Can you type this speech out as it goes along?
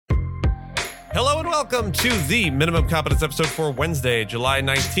Hello and welcome to the Minimum Competence episode for Wednesday, July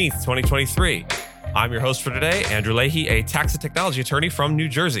 19th, 2023. I'm your host for today, Andrew Leahy, a tax and technology attorney from New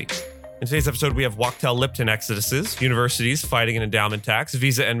Jersey. In today's episode, we have Wachtell Lipton exoduses, universities fighting an endowment tax,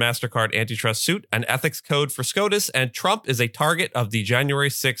 Visa and Mastercard antitrust suit, an ethics code for SCOTUS, and Trump is a target of the January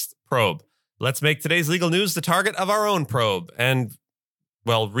 6th probe. Let's make today's legal news the target of our own probe and,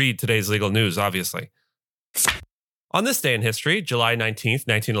 well, read today's legal news, obviously. On this day in history, July 19th,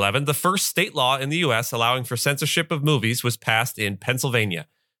 1911, the first state law in the U.S. allowing for censorship of movies was passed in Pennsylvania.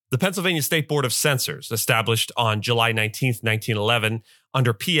 The Pennsylvania State Board of Censors, established on July 19th, 1911,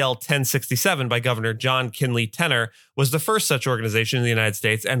 under PL 1067 by Governor John Kinley Tenner, was the first such organization in the United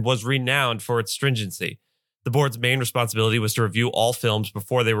States and was renowned for its stringency. The board's main responsibility was to review all films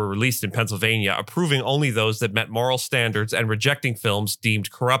before they were released in Pennsylvania, approving only those that met moral standards and rejecting films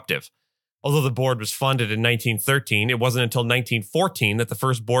deemed corruptive. Although the board was funded in 1913, it wasn't until 1914 that the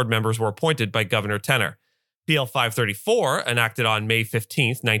first board members were appointed by Governor Tenner. PL 534, enacted on May 15,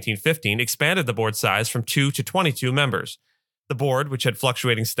 1915, expanded the board size from 2 to 22 members. The board, which had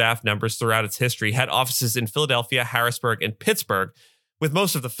fluctuating staff numbers throughout its history, had offices in Philadelphia, Harrisburg, and Pittsburgh, with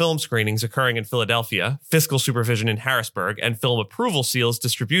most of the film screenings occurring in Philadelphia, fiscal supervision in Harrisburg, and film approval seals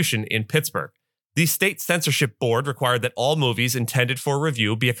distribution in Pittsburgh. The state censorship board required that all movies intended for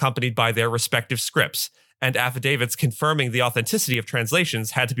review be accompanied by their respective scripts, and affidavits confirming the authenticity of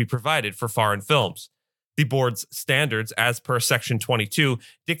translations had to be provided for foreign films. The board's standards, as per Section 22,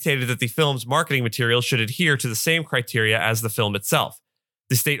 dictated that the film's marketing materials should adhere to the same criteria as the film itself.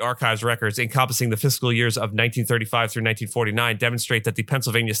 The state archives records encompassing the fiscal years of 1935 through 1949 demonstrate that the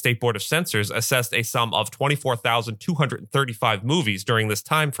Pennsylvania State Board of Censors assessed a sum of 24,235 movies during this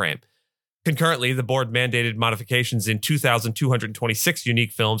time frame. Concurrently, the board mandated modifications in 2,226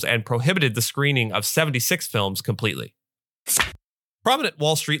 unique films and prohibited the screening of 76 films completely. Prominent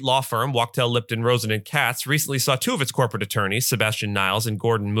Wall Street law firm Wachtell, Lipton, Rosen & Katz recently saw two of its corporate attorneys, Sebastian Niles and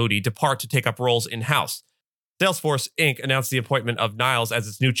Gordon Moody, depart to take up roles in-house. Salesforce, Inc. announced the appointment of Niles as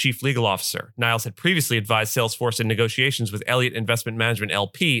its new chief legal officer. Niles had previously advised Salesforce in negotiations with Elliott Investment Management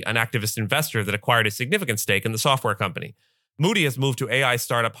LP, an activist investor that acquired a significant stake in the software company. Moody has moved to AI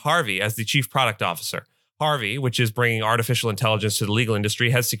startup Harvey as the chief product officer. Harvey, which is bringing artificial intelligence to the legal industry,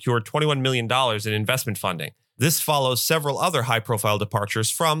 has secured $21 million in investment funding. This follows several other high-profile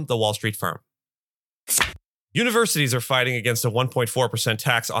departures from the Wall Street firm. Universities are fighting against a 1.4%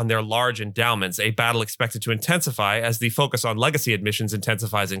 tax on their large endowments, a battle expected to intensify as the focus on legacy admissions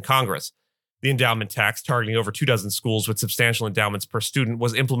intensifies in Congress. The endowment tax, targeting over 24 schools with substantial endowments per student,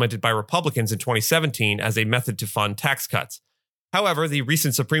 was implemented by Republicans in 2017 as a method to fund tax cuts. However, the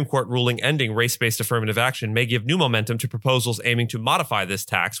recent Supreme Court ruling ending race-based affirmative action may give new momentum to proposals aiming to modify this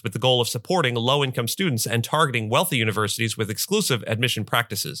tax with the goal of supporting low-income students and targeting wealthy universities with exclusive admission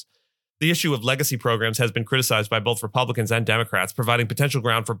practices. The issue of legacy programs has been criticized by both Republicans and Democrats, providing potential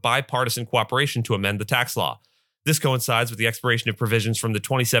ground for bipartisan cooperation to amend the tax law. This coincides with the expiration of provisions from the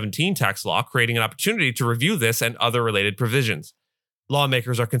 2017 tax law, creating an opportunity to review this and other related provisions.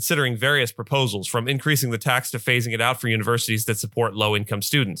 Lawmakers are considering various proposals, from increasing the tax to phasing it out for universities that support low-income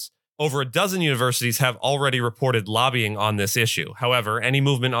students. Over a dozen universities have already reported lobbying on this issue. However, any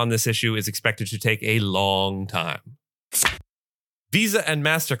movement on this issue is expected to take a long time. Visa and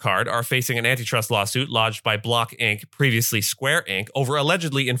Mastercard are facing an antitrust lawsuit lodged by Block Inc., previously Square Inc., over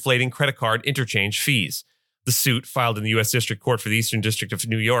allegedly inflating credit card interchange fees. The suit, filed in the U.S. District Court for the Eastern District of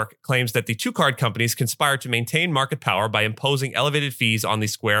New York, claims that the two card companies conspired to maintain market power by imposing elevated fees on the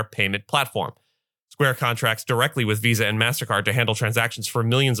Square payment platform. Square contracts directly with Visa and Mastercard to handle transactions for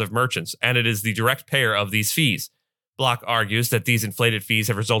millions of merchants, and it is the direct payer of these fees. Block argues that these inflated fees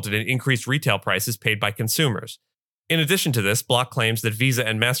have resulted in increased retail prices paid by consumers. In addition to this, Block claims that Visa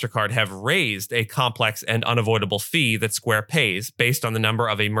and Mastercard have raised a complex and unavoidable fee that Square pays based on the number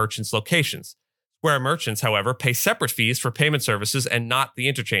of a merchant's locations. Square merchants, however, pay separate fees for payment services and not the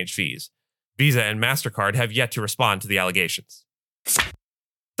interchange fees. Visa and Mastercard have yet to respond to the allegations.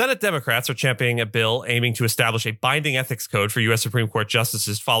 Senate Democrats are championing a bill aiming to establish a binding ethics code for U.S. Supreme Court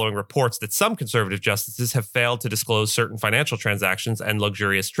justices following reports that some conservative justices have failed to disclose certain financial transactions and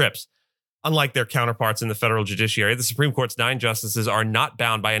luxurious trips. Unlike their counterparts in the federal judiciary, the Supreme Court's 9 justices are not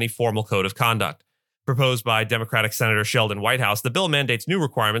bound by any formal code of conduct. Proposed by Democratic Senator Sheldon Whitehouse, the bill mandates new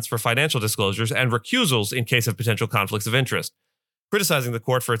requirements for financial disclosures and recusals in case of potential conflicts of interest. Criticizing the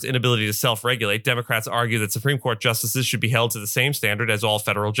court for its inability to self-regulate, Democrats argue that Supreme Court justices should be held to the same standard as all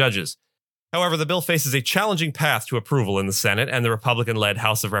federal judges. However, the bill faces a challenging path to approval in the Senate and the Republican-led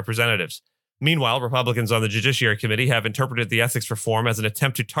House of Representatives. Meanwhile, Republicans on the Judiciary Committee have interpreted the ethics reform as an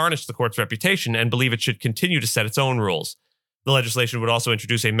attempt to tarnish the court's reputation and believe it should continue to set its own rules. The legislation would also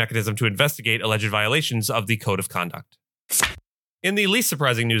introduce a mechanism to investigate alleged violations of the Code of Conduct. In the least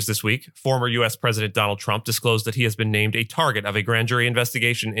surprising news this week, former U.S. President Donald Trump disclosed that he has been named a target of a grand jury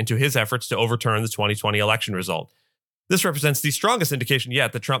investigation into his efforts to overturn the 2020 election result. This represents the strongest indication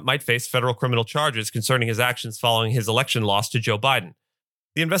yet that Trump might face federal criminal charges concerning his actions following his election loss to Joe Biden.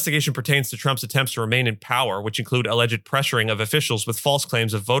 The investigation pertains to Trump's attempts to remain in power, which include alleged pressuring of officials with false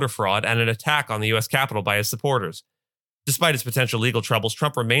claims of voter fraud and an attack on the U.S. Capitol by his supporters. Despite his potential legal troubles,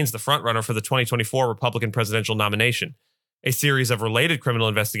 Trump remains the frontrunner for the 2024 Republican presidential nomination. A series of related criminal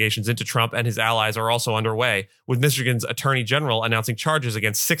investigations into Trump and his allies are also underway, with Michigan's Attorney General announcing charges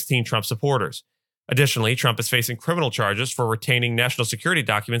against 16 Trump supporters. Additionally, Trump is facing criminal charges for retaining national security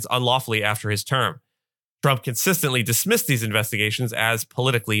documents unlawfully after his term. Trump consistently dismissed these investigations as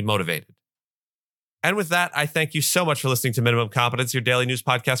politically motivated. And with that, I thank you so much for listening to Minimum Competence, your daily news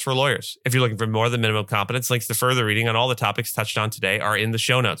podcast for lawyers. If you're looking for more than Minimum Competence, links to further reading on all the topics touched on today are in the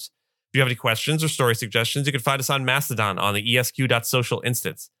show notes. If you have any questions or story suggestions, you can find us on Mastodon on the esq.social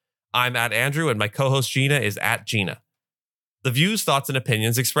instance. I'm at Andrew, and my co-host Gina is at Gina. The views, thoughts, and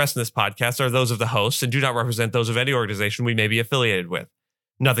opinions expressed in this podcast are those of the hosts and do not represent those of any organization we may be affiliated with.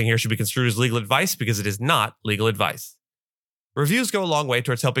 Nothing here should be construed as legal advice because it is not legal advice. Reviews go a long way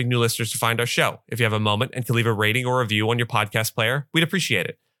towards helping new listeners to find our show. If you have a moment and can leave a rating or review on your podcast player, we'd appreciate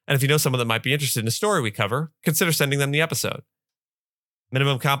it. And if you know someone that might be interested in a story we cover, consider sending them the episode.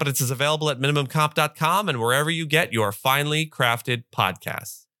 Minimum Competence is available at minimumcomp.com and wherever you get your finely crafted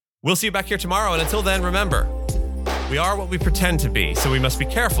podcasts. We'll see you back here tomorrow, and until then, remember, we are what we pretend to be, so we must be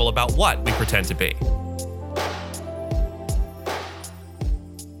careful about what we pretend to be.